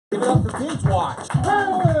Give it up for Bingewatch.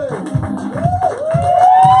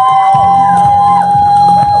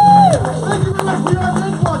 Thank you very much for your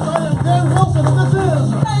Bingewatch. I am Dan Wilson, and this is...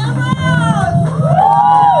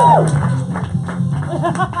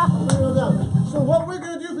 So what we're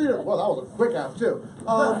going to do for you... Well, that was a quick app, too.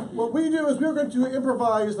 What we do is we're going to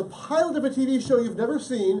improvise the pilot of a TV show you've never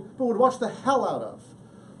seen, but would watch the hell out of.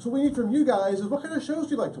 So what we need from you guys is, what kind of shows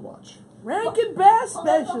do you like to watch? Rankin Bass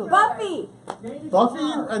special. Buffy. Buffy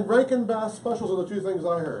and Rankin Bass specials are the two things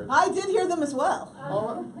I heard. I did hear them as well. All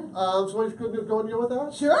right. So we could go and go with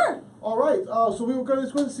that? Sure. All right. So we were going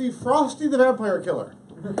to see Frosty the Vampire Killer.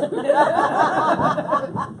 Well,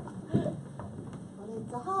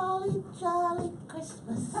 it's a holly jolly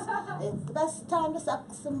Christmas. It's the best time to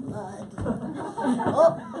suck some blood.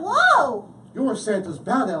 Oh, whoa! You're Santa's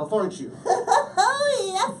bad elf, aren't you?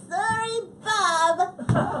 Oh, yes, sorry, Bob.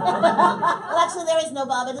 Well, actually, there is no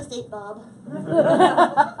Bob. I just ate Bob.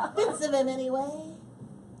 Bits of him, anyway.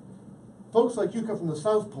 Folks like you come from the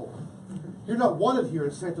South Pole. You're not wanted here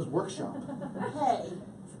in Santa's workshop. Hey.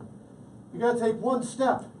 You gotta take one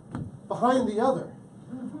step behind the other.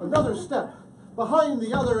 Another step behind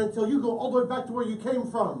the other until you go all the way back to where you came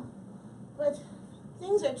from. But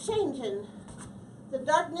things are changing. The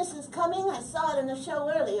darkness is coming. I saw it in a show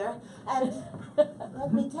earlier. And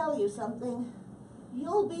let me tell you something.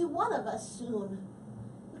 You'll be one of us soon.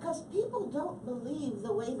 Because people don't believe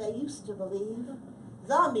the way they used to believe.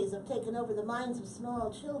 Zombies have taken over the minds of small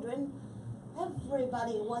children.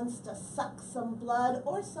 Everybody wants to suck some blood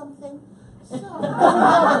or something. So...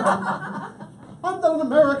 I'm not an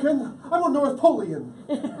American. I'm a North Polian.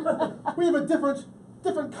 We have a different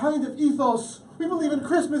kind of ethos. We believe in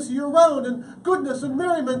Christmas year-round and goodness and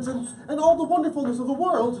merriment and all the wonderfulness of the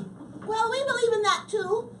world. Well, we believe in that,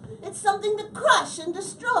 too. It's something to crush and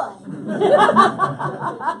destroy.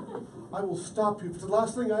 I will stop you if it's the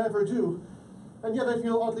last thing I ever do. And yet I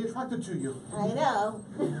feel oddly attracted to you. I know.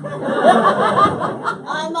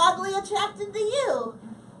 I'm oddly attracted to you.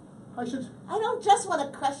 I don't just want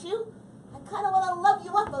to crush you. I kind of want to love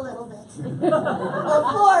you up a little bit.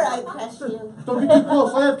 Before I crush you. Don't be too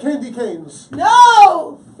close. I have candy canes.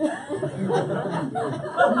 No!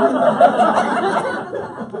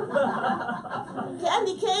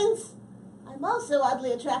 Candy canes, I'm also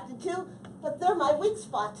oddly attracted to, but they're my weak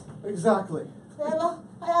spot. Exactly.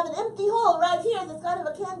 I have an empty hole right here that's kind of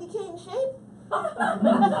a candy cane shape.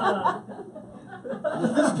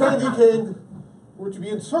 If this candy cane were to be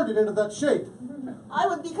inserted into that shape, I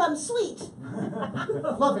would become sweet.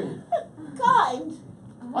 loving, Kind.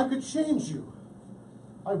 I could change you.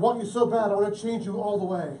 I want you so bad, I want to change you all the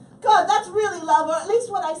way. God, that's really love, or at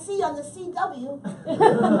least what I see on the CW.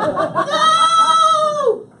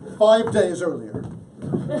 No! 5 days earlier.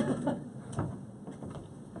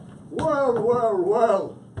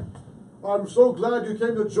 Well. I'm so glad you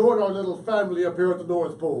came to join our little family up here at the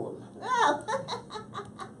North Pole. Oh.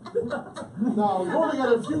 Now, you only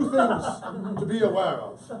got a few things to be aware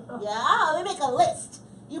of. Yeah, let me make a list.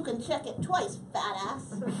 You can check it twice, fat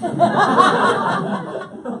ass.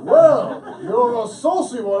 Well, you're a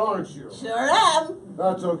saucy one, aren't you? Sure am.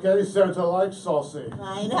 That's okay, Santa likes saucy.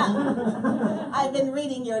 I know. I've been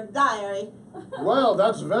reading your diary. Well,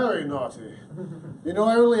 that's very naughty. You know,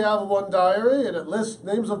 I only have one diary, and it lists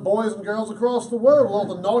names of boys and girls across the world, all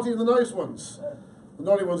the naughty and the nice ones. The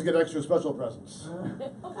naughty ones get extra special presents.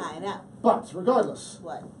 I know. But, regardless,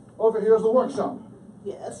 What? over here's the workshop.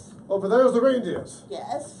 Yes. Over there's the reindeers.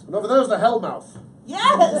 Yes. And over there's the hellmouth.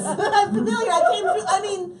 Yes! I'm familiar.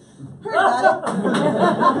 Heard about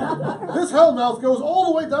it. This hellmouth goes all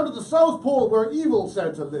the way down to the South Pole where evil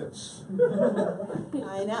Santa lives.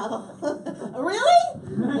 I know. Really?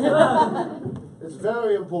 It's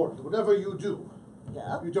very important, whatever you do,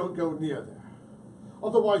 Yeah. you don't go near there.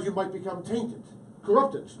 Otherwise you might become tainted,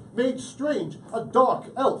 corrupted, made strange, a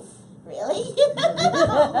dark elf. Really?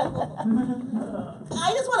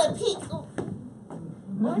 I just want to peek. Or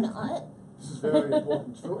not. This is very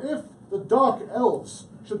important. So if the dark elves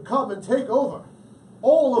should come and take over,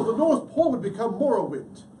 all of the North Pole would become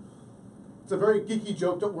Morrowind. It's a very geeky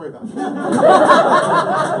joke, don't worry about it.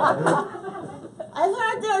 I've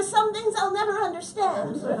heard there are some things I'll never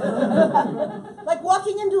understand. Like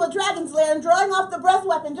walking into a dragon's lair and drawing off the breath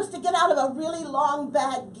weapon just to get out of a really long,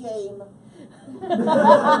 bad game.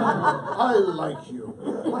 I like you,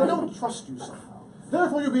 but I don't trust you somehow.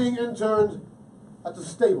 Therefore you're being interned at the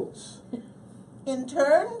stables.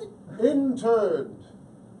 Interned? Interned.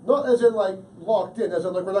 Not as in, like, locked in, as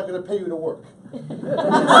in, like, we're not going to pay you to work.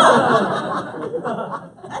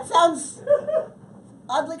 That sounds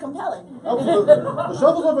oddly compelling. Absolutely. The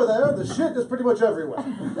shovel's over there. The shit is pretty much everywhere.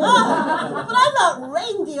 Oh, but I thought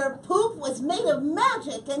reindeer poop was made of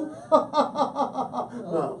magic and...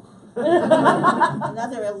 No.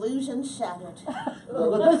 Another illusion shattered. No,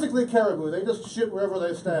 they're basically caribou. They just shit wherever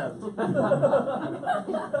they stand.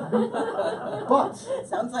 But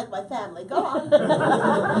Sounds like my family. Go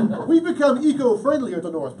on. we've become eco-friendly at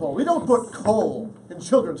the North Pole. We don't put coal in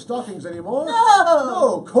children's stockings anymore. No.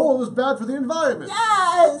 No, coal is bad for the environment.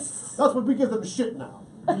 Yes. That's what we give them shit now.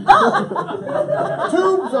 Oh,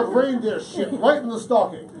 Tubes of reindeer shit right in the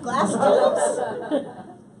stocking. glass tubes.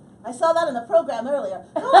 I saw that in the program earlier.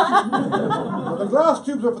 Go on. Well, the glass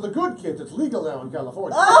tubes are for the good kids. It's legal now in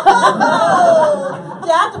California. Oh,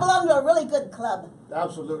 you have to belong to a really good club.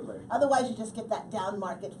 Absolutely. Otherwise, you just get that down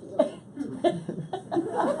market feeling.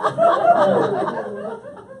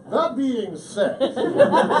 That being said,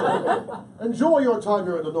 enjoy your time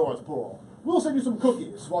here in the North Pole. We'll send you some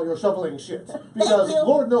cookies while you're shoveling shit. Because you.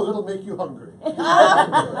 Lord knows it'll make you hungry.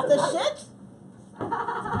 The shit?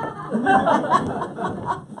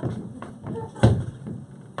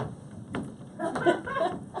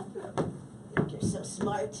 You're so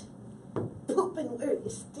smart. Pooping where you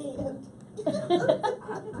stand.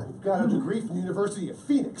 Got a degree from the University of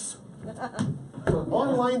Phoenix.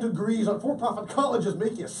 Online degrees on for-profit colleges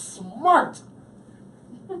make you smart.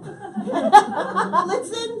 Listen,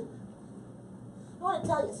 I want to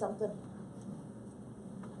tell you something.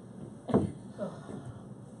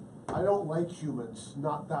 I don't like humans,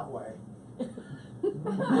 not that way.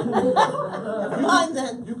 Never mind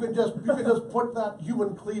then. You can just put that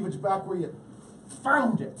human cleavage back where you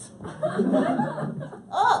found it.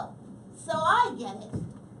 Oh, so I get it.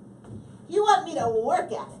 You want me to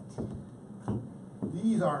work at it.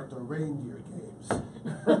 These aren't the reindeer games.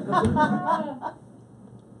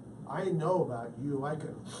 I know about you. I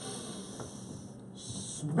can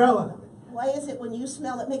smell it. Why is it when you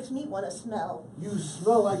smell it makes me want to smell? You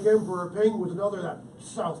smell like Emperor Penguins and all that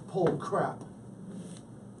South Pole crap.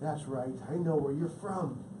 That's right. I know where you're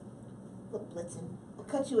from. Look, Blitzen, I'll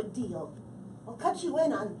cut you a deal. I'll cut you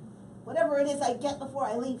in on whatever it is I get before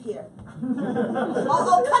I leave here.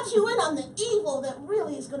 I'll cut you in on the evil that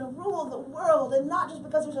really is going to rule the world, and not just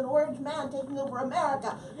because there's an orange man taking over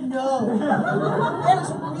America. No. There's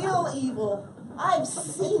real evil. I've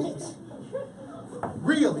seen it.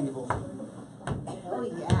 Real evil. Oh,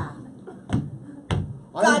 yeah.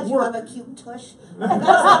 I God, you work- have a cute tush. I gotta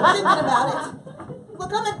stop thinking about it.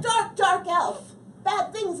 Look, I'm a dark, dark elf.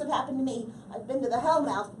 Bad things have happened to me. I've been to the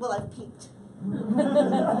Hellmouth. Well, I've peeked.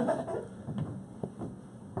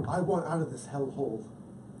 I want out of this hellhole.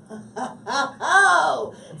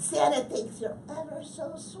 Oh, Santa thinks you're ever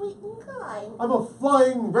so sweet and kind. I'm a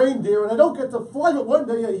flying reindeer, and I don't get to fly but one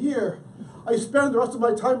day a year. I spend the rest of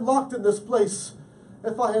my time locked in this place.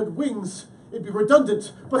 If I had wings, it'd be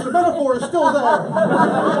redundant, but the metaphor is still there.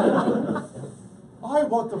 I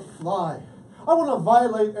want to fly. I want to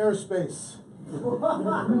violate airspace.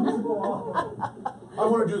 I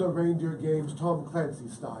want to do the reindeer games Tom Clancy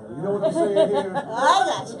style. You know what I'm saying here? I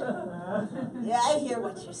got you. Yeah, I hear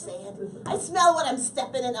what you're saying. I smell what I'm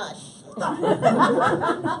stepping in. Oh, shit.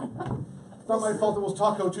 It's not my fault it was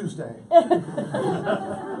Taco Tuesday.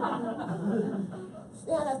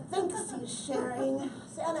 Santa thinks he's sharing.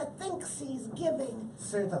 Santa thinks he's giving.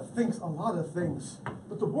 Santa thinks a lot of things,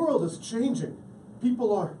 but the world is changing.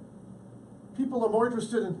 People are more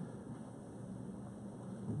interested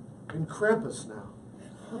in Krampus now.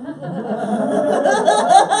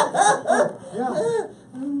 Yeah,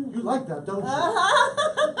 you like that, don't you?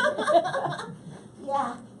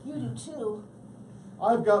 Yeah, you do too.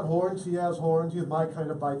 I've got horns, he has horns, he's my kind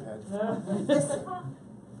of biped. Listen,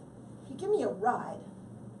 if you give me a ride,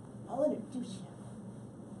 I'll introduce you.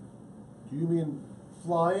 Do you mean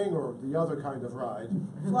flying or the other kind of ride?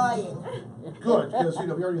 Flying. Good, because we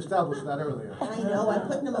already established that earlier. I know, I'm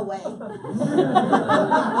putting them away. All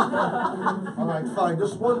right, fine,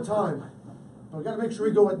 just one time. But I gotta make sure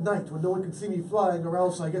we go at night when no one can see me flying, or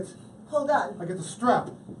else I get Hold on. the strap.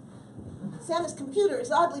 Santa's computer is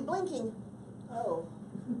oddly blinking. Oh.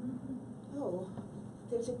 Oh.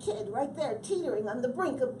 There's a kid right there teetering on the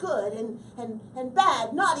brink of good and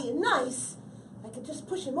bad, naughty and nice. I could just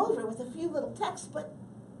push him over with a few little texts, but...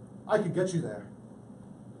 I could get you there.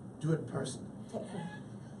 Do it in person.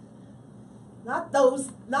 Not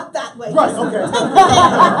those, not that way. Right, okay.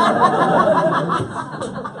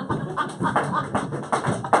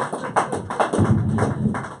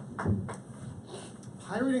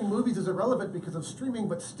 Pirating movies is irrelevant because of streaming,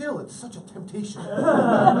 but still, it's such a temptation.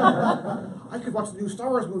 I could watch the new Star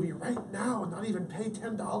Wars movie right now and not even pay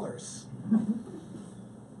 $10.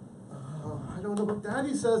 I I don't know, but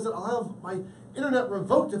Daddy says that I'll have my internet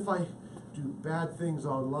revoked if I do bad things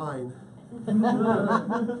online.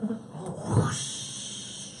 Oh,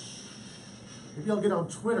 whoosh. Maybe I'll get on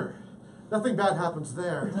Twitter. Nothing bad happens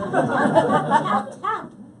there. Tap,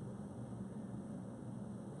 tap.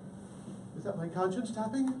 Is that my conscience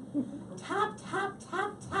tapping? Tap, tap,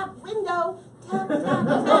 tap, tap, window. Tap, tap,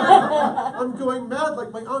 tap. I'm going mad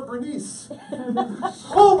like my Aunt Bernice.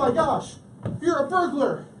 Oh my gosh! You're a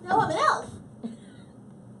burglar! No, I'm an elf.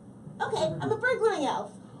 Okay, I'm a burglaring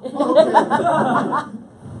elf. Okay.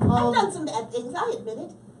 I've done some bad things, I admit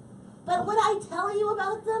it. But would I tell you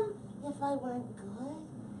about them if I weren't good?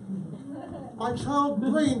 My child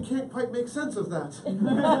brain can't quite make sense of that.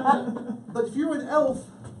 But if you're an elf,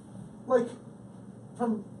 like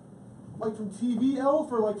from TV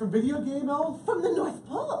elf or like from video game elf? From the North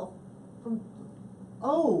Pole.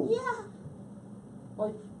 Oh. Yeah.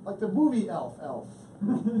 Like the movie elf.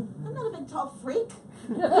 I'm not a big tall freak.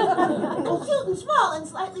 I'm cute and small and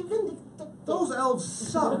slightly vindictive. Those elves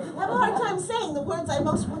suck. I have a hard time saying the words I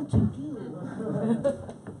most want to do.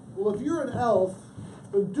 Well, if you're an elf,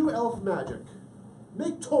 then do elf magic.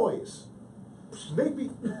 Make toys. Make me.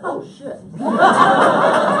 Oh shit.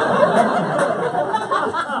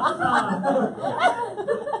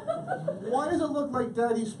 Why does it look like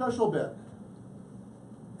Daddy's special bit?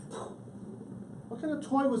 What kind of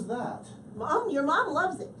toy was that? Mom, your mom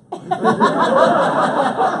loves it. I Put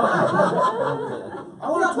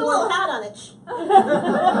want a little hat on it. Shh.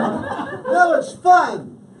 No, it's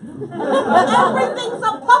fun. Everything's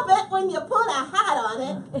a puppet when you put a hat on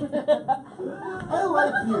it. I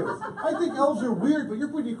like you. I think elves are weird, but you're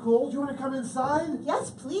pretty cool. Do you want to come inside?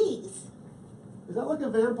 Yes, please. Is that like a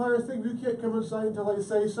vampire thing? You can't come inside until I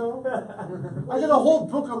say so? I got a whole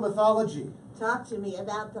book on mythology. Talk to me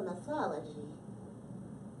about the mythology.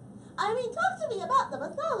 Talk to me about the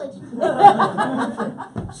mythology.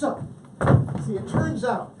 So, see, it turns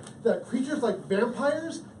out that creatures like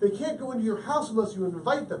vampires, they can't go into your house unless you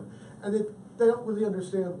invite them. And they don't really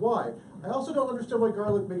understand why. I also don't understand why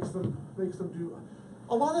garlic makes them do...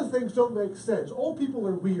 A lot of things don't make sense. Old people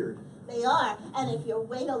are weird. They are. And if you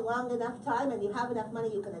wait a long enough time and you have enough money,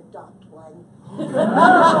 you can adopt one. Oh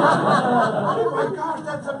my gosh,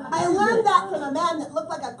 that's amazing! I learned that from a man that looked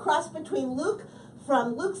like a cross between Luke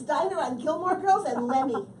from Luke's Diner on Gilmore Girls and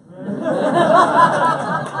Lemmy. I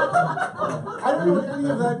don't know what any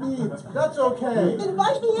of that means. That's okay.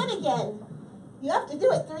 Invite me in again. You have to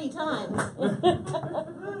do it 3 times.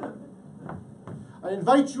 I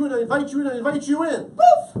invite you in, I invite you in, I invite you in.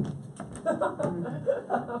 Poof!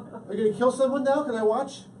 Are you going to kill someone now? Can I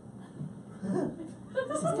watch?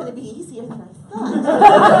 This is going to be easier than I thought.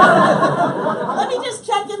 Let me just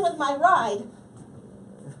check in with my ride.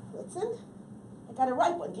 Listen, I got a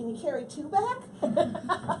ripe one. Can you carry 2 back?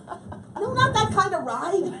 No, not that kind of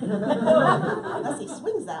ride. Unless he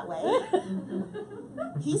swings that way.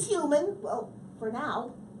 He's human. Well, for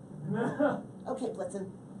now. Okay,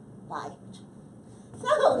 Blitzen. Bye. So,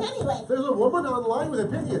 anyway. There's a woman online with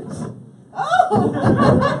opinions. Oh!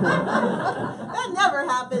 That never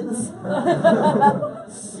happens.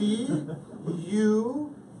 C-U-N.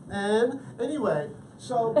 Anyway,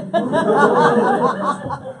 so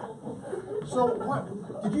what?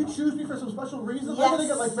 Did you choose me for some special reason? Yes. I'm gonna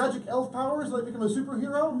get like magic elf powers and like become a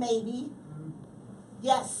superhero? Maybe.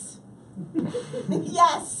 Yes.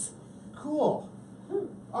 Yes. Cool.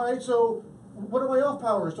 Alright, so what are my elf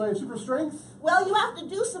powers? Do I have super strength? Well, you have to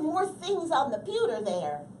do some more things on the pewter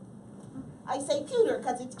there. I say pewter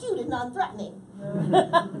because it's cute and non-threatening.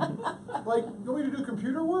 Like, you want me to do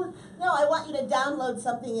computer work? No, I want you to download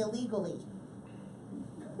something illegally.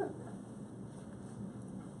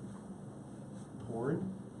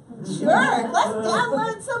 Porn? Sure, let's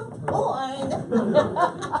download some porn.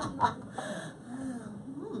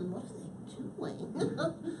 What are they doing?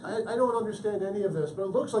 I don't understand any of this, but it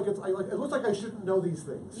looks like it looks like I shouldn't know these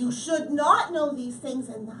things. You should not know these things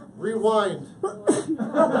and not... Rewind.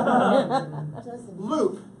 Doesn't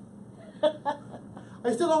Loop.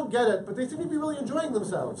 I still don't get it, but they seem to be really enjoying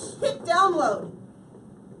themselves. hit download.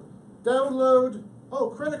 Download. Oh,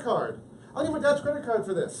 credit card. I'll need my dad's credit card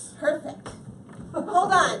for this. Perfect.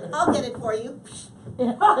 Hold on, I'll get it for you. I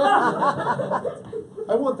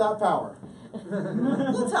want that power.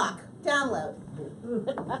 We'll talk. Download.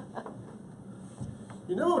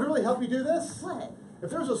 You know what would really help me do this? What? If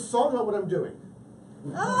there was a song about what I'm doing.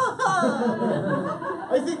 Oh!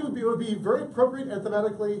 I think it would be very appropriate and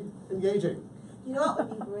thematically engaging. You know what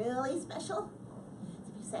would be really special? If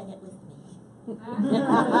you sang it with me.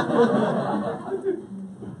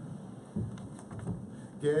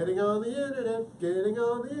 Getting on the internet, getting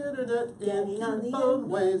on the internet, Getting on the fun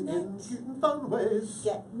ways, in internet. cute and fun ways.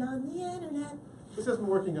 Getting on the internet. This isn't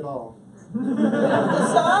working at all. The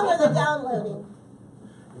song or the downloading?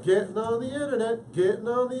 Getting on the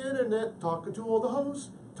internet, talking to all the hoes,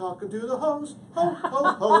 talking to the hoes, ho, ho,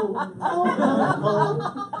 ho, ho, ho,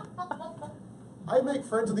 ho. I make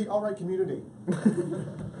friends in the alright community. And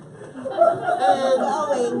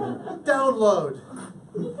download.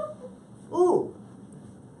 Ooh,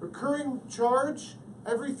 recurring charge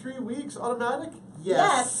every 3 weeks, automatic?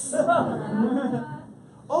 Yes.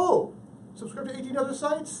 Oh, subscribe to 18 other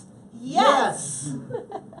sites? Yes.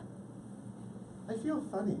 I feel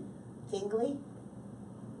funny. Tingly?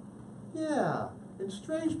 Yeah, in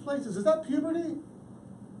strange places. Is that puberty?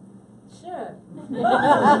 Sure.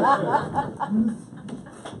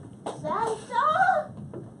 Santa?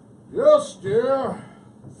 Yes, dear.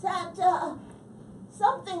 Santa,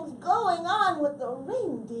 something's going on with the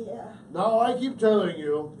reindeer. Now, I keep telling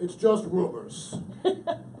you, it's just rumors.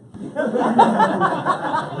 I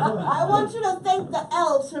want you to thank the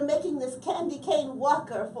elves for making this candy cane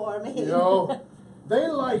walker for me. You know, they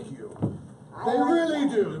like you. They like really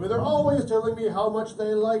that. do. They're always telling me how much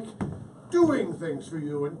they like doing things for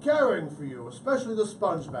you and caring for you, especially the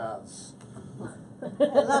sponge baths. I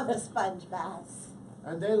love the sponge baths.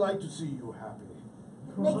 And they like to see you happy.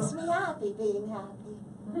 It makes me happy being happy.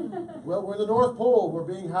 Well, we're the North Pole where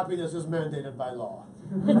being happiness is mandated by law.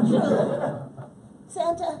 True.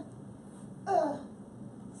 Santa,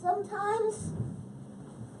 sometimes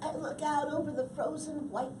I look out over the frozen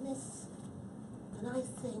whiteness and I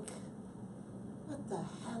think, what the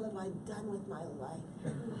hell have I done with my life?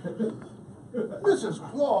 Mrs.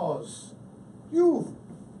 Claus, you've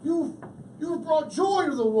brought joy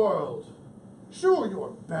to the world. Sure,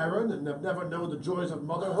 you're barren and have never known the joys of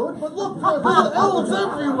motherhood, but look, there are elves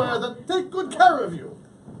everywhere that take good care of you.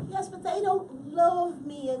 Yes, but they don't love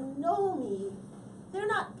me and know me. They're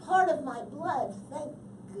not part of my blood, thank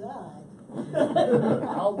God.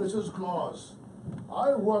 Now, Mrs. Claus,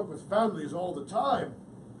 I work with families all the time.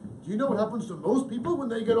 Do you know what happens to most people when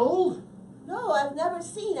they get old? No, I've never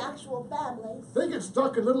seen actual families. They get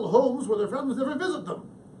stuck in little homes where their families never visit them.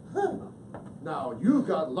 Now, you've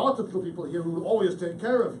got lots of little people here who will always take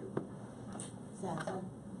care of you. Santa,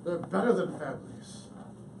 They're better than families.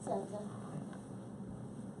 Santa.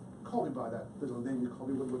 Call me by that little name you call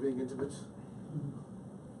me when we're being intimate.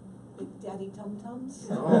 Big Daddy Tum Tums.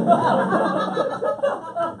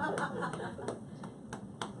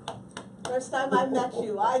 First time I met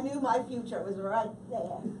you, I knew my future was right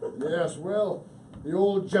there. Yes, well, the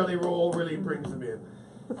old jelly roll really brings them in.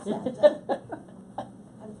 Santa,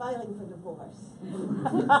 I'm filing for divorce.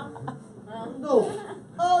 No,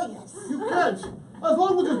 Oh, yes. you can't. As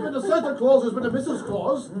long as there's been a Santa Claus, there's been a Mrs.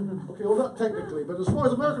 Claus. Okay, well, not technically, but as far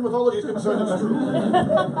as American mythology is concerned, it's true.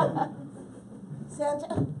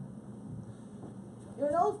 Santa, you're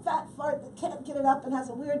an old fat fart that can't get it up and has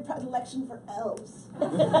a weird predilection for elves.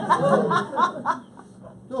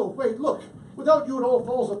 No, wait, look. Without you, it all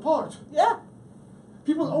falls apart. Yeah,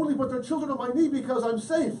 People only put their children on my knee because I'm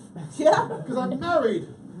safe. yeah. Because I'm married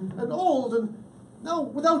and old, and now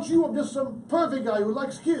without you, I'm just some pervy guy who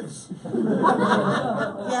likes kids.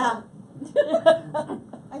 Yeah.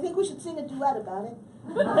 I think we should sing a duet about it.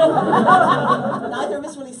 Neither of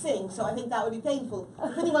us really sing, so I think that would be painful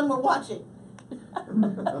if anyone were watching.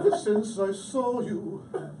 Ever since I saw you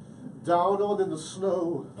down on in the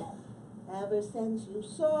snow, Ever since you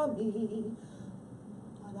saw me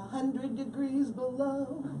on 100 degrees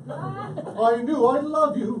below, I knew I'd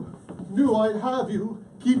love you, knew I'd have you,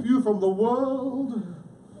 keep you from the world.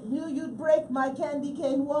 I knew you'd break my candy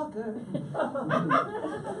cane walker.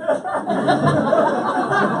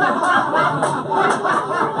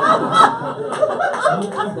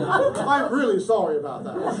 I'm really sorry about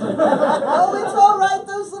that. Oh, it's all right.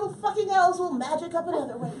 Those little fucking elves will magic up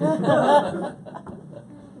another way.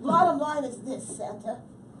 Bottom line is this, Santa.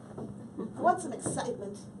 I want some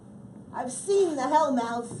excitement. I've seen the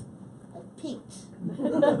Hellmouth. I've peeked.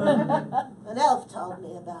 An elf told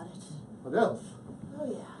me about it. An elf. Oh,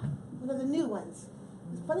 yeah. One of the new ones.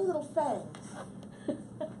 With funny little fangs.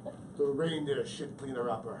 The reindeer shit cleaner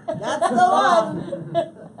upper. That's the one.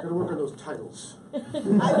 Gotta work on those titles. I've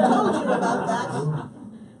told you about that.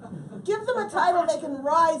 Give them a title they can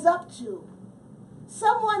rise up to.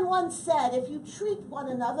 Someone once said if you treat one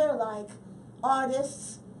another like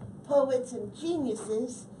artists, poets, and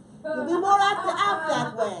geniuses, you'll be more apt to act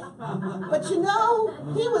that way. But you know,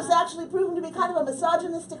 he was actually proven to be kind of a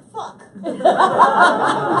misogynistic fuck.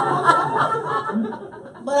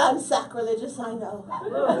 But I'm sacrilegious, I know.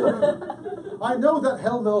 I know that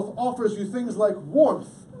Hellmouth offers you things like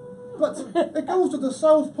warmth, but it goes to the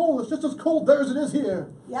South Pole. It's just as cold there as it is here.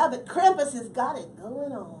 Yeah, but Krampus has got it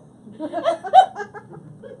going on.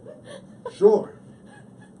 Sure.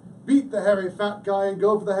 Beat the hairy fat guy and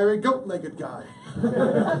go for the hairy goat-legged guy.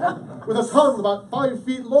 With a tongue about 5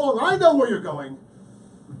 feet long, I know where you're going.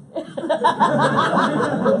 Somewhere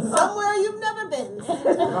you've never been.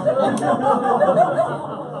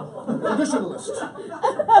 Traditionalist.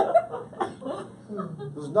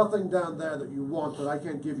 There's nothing down there that you want that I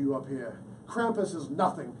can't give you up here. Krampus is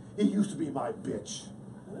nothing. He used to be my bitch.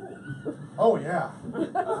 Oh, yeah.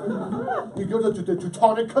 You go to the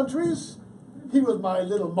Teutonic countries? He was my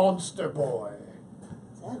little monster boy.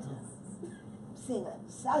 Santa, I'm seeing a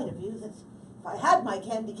side of you that if I had my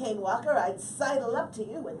candy cane walker, I'd sidle up to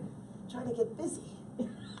you and try to get busy.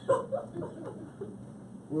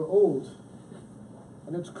 We're old.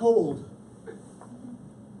 And it's cold.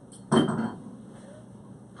 You're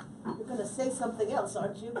going to say something else,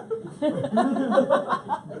 aren't you?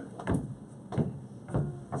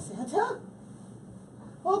 Santa?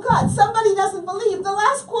 Oh, God, somebody doesn't believe. The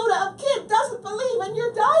last quota of kid doesn't believe, and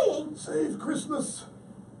you're dying. Save Christmas.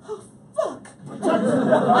 Oh, fuck. Protect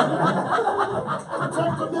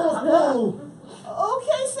the North Pole.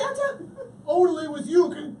 Okay, Santa. Only with you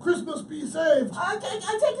can Christmas be saved. I take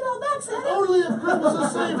it all back, Santa. Only if Christmas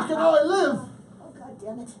is saved can I live. Oh, God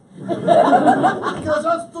damn it. Because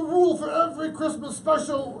that's the rule for every Christmas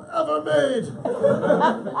special ever made.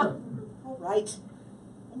 All right.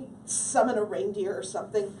 Let me summon a reindeer or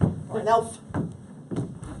something. Or an elf.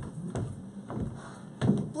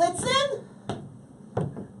 Blitzen?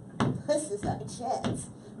 This is our chance.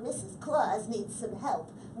 Mrs. Claus needs some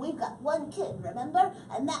help. We've got one kid, remember?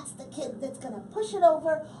 And that's the kid that's going to push it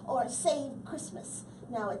over or save Christmas.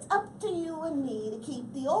 Now it's up to you and me to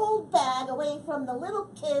keep the old bag away from the little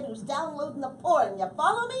kid who's downloading the porn. You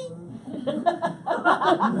follow me?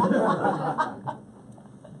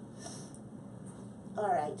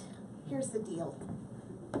 All right, here's the deal.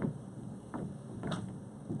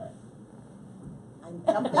 I'm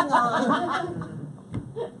jumping on.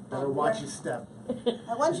 Better watch your step.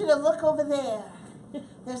 I want you to look over there.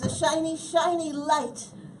 There's a shiny, shiny light.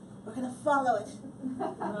 We're going to follow it.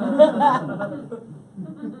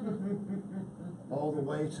 All the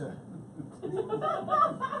way to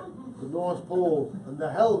the North Pole and the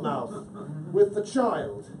Hellmouth with the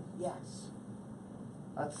child. Yes.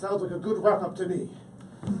 That sounds like a good wrap-up to me.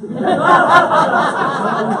 The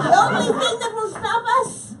only thing that will stop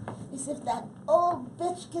us is if that old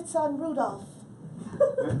bitch gets on Rudolph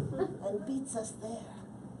and beats us there.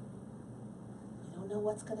 We don't know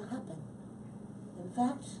what's going to happen. In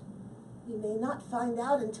fact, we may not find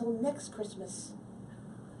out until next Christmas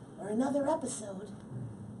or another episode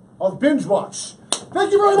Of Bingewatch.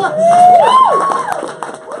 Thank you very much!